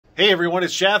Hey everyone,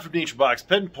 it's Chad from NatureBox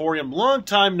Pet Emporium. Long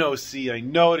time no see. I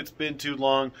know it's been too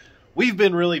long. We've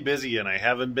been really busy and I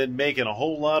haven't been making a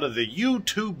whole lot of the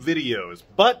YouTube videos.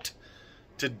 But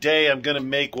today I'm going to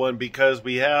make one because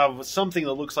we have something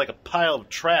that looks like a pile of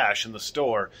trash in the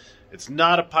store. It's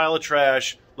not a pile of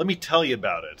trash. Let me tell you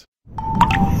about it.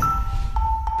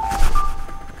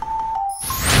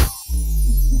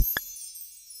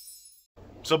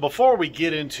 So before we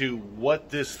get into what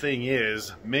this thing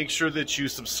is, make sure that you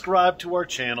subscribe to our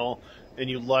channel and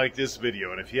you like this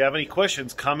video. And if you have any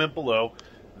questions, comment below.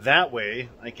 That way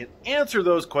I can answer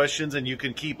those questions and you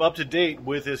can keep up to date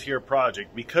with this here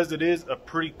project because it is a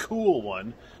pretty cool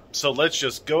one. So let's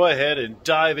just go ahead and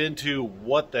dive into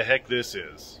what the heck this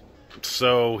is.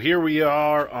 So here we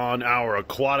are on our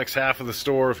aquatics half of the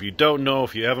store. If you don't know,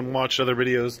 if you haven't watched other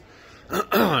videos,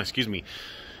 excuse me.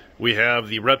 We have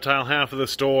the reptile half of the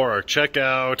store, our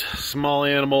checkout, small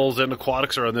animals, and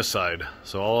aquatics are on this side.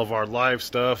 So all of our live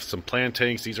stuff, some plant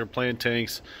tanks, these are plant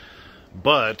tanks.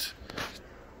 But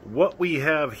what we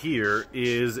have here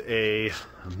is a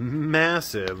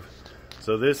massive,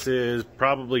 so this is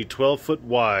probably 12 foot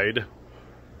wide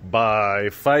by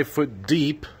 5 foot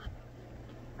deep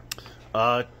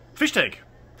fish tank.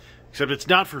 Except it's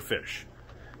not for fish.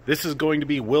 This is going to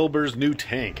be Wilbur's new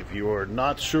tank. If you are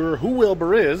not sure who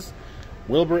Wilbur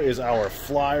is our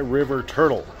fly river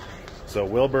turtle. So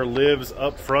Wilbur lives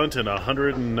up front in a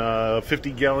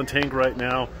 150 gallon tank right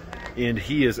now, and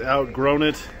he has outgrown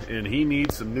it, and he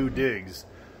needs some new digs.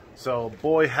 So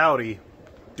boy howdy,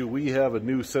 do we have a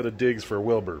new set of digs for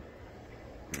Wilbur.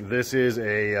 This is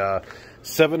a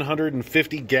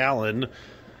 750 gallon,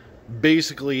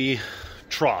 basically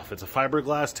trough. It's a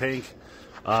fiberglass tank.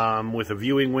 With a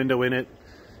viewing window in it,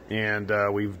 and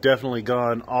we've definitely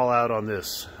gone all out on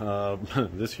this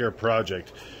this here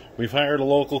project. We've hired a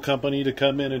local company to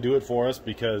come in and do it for us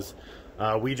because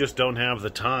we just don't have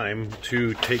the time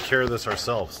to take care of this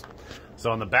ourselves. So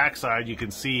on the back side you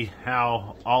can see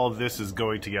how all of this is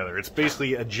going together. It's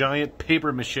basically a giant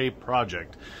paper mache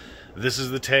project. This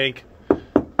is the tank.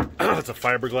 It's a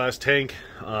fiberglass tank.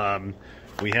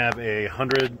 We have a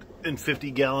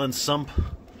 150 gallon sump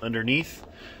underneath.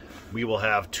 We will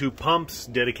have 2 pumps,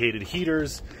 dedicated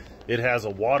heaters. It has a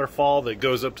waterfall that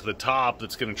goes up to the top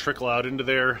that's going to trickle out into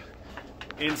there.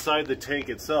 Inside the tank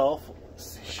itself,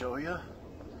 let's show you.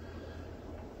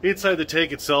 Inside the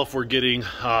tank itself, we're getting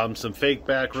some fake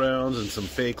backgrounds and some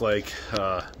fake like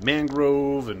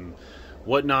mangrove and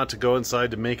whatnot to go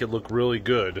inside to make it look really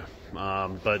good.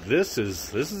 But this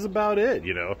is about it,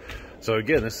 you know. So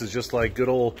again, this is just like good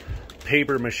old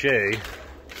paper mache.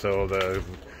 So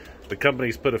the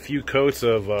company's put a few coats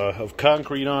of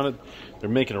concrete on it. They're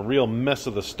making a real mess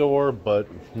of the store, but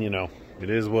you know, it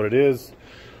is what it is.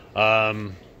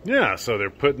 Yeah, so they're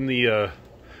putting the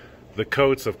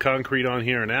coats of concrete on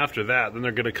here, and after that, then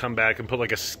they're going to come back and put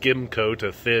like a skim coat,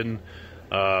 a thin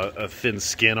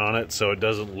skin on it, so it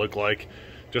doesn't look like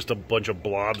just a bunch of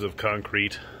blobs of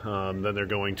concrete. Then they're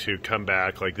going to come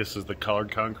back, like this is the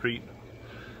colored concrete,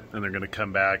 and they're going to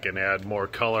come back and add more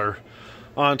color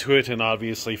onto it and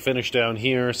obviously finish down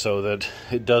here so that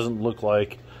it doesn't look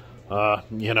like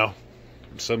you know,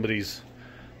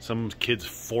 some kid's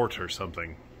fort or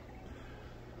something.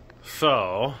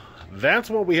 So that's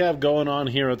what we have going on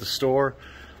here at the store.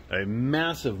 A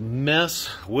massive mess,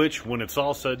 which when it's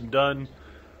all said and done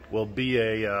will be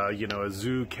a you know, a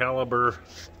zoo caliber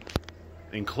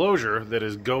enclosure that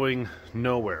is going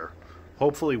nowhere.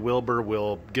 Hopefully Wilbur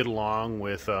will get along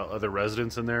with other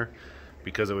residents in there,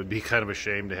 because it would be kind of a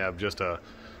shame to have just a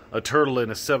turtle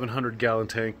in a 700 gallon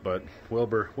tank, but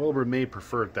Wilbur may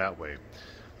prefer it that way.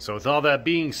 So with all that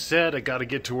being said, I got to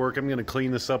get to work. I'm going to clean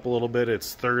this up a little bit.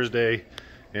 It's Thursday,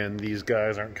 and these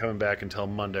guys aren't coming back until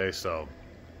Monday, so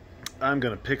I'm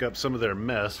going to pick up some of their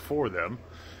mess for them.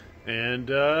 And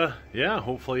yeah,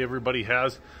 hopefully everybody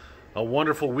has a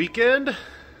wonderful weekend.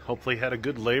 Hopefully had a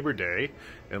good Labor Day.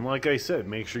 And like I said,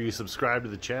 make sure you subscribe to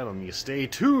the channel and you stay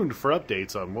tuned for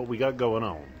updates on what we got going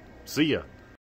on. See ya.